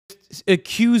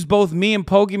accuse both me and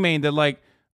Pokimane that like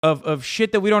of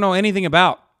shit that we don't know anything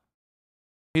about.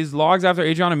 His logs after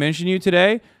Adriana mentioned you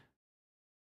today.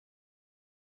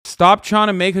 Stop trying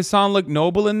to make Hasan look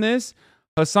noble in this.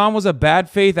 Hasan was a bad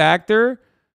faith actor.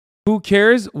 Who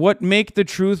cares? What make the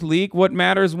truth leak? What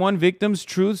matters? One victim's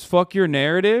truths. Fuck your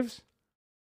narratives.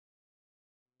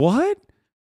 What?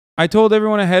 I told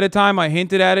everyone ahead of time. I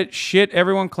hinted at it. Shit,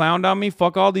 everyone clowned on me.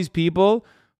 Fuck all these people.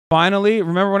 Finally,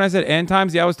 remember when I said end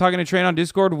times? Yeah, I was talking to Train on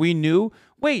Discord. We knew.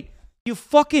 Wait, you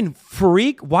fucking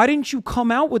freak. Why didn't you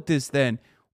come out with this then?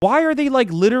 Why are they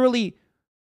like literally...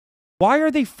 Why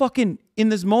are they fucking in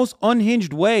this most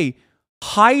unhinged way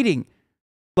hiding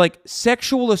like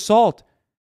sexual assault?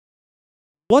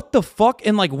 What the fuck?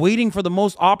 And like waiting for the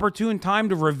most opportune time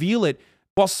to reveal it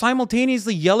while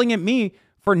simultaneously yelling at me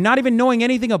for not even knowing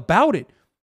anything about it.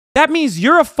 That means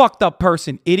you're a fucked up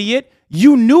person, idiot.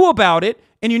 You knew about it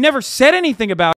and you never said anything about it.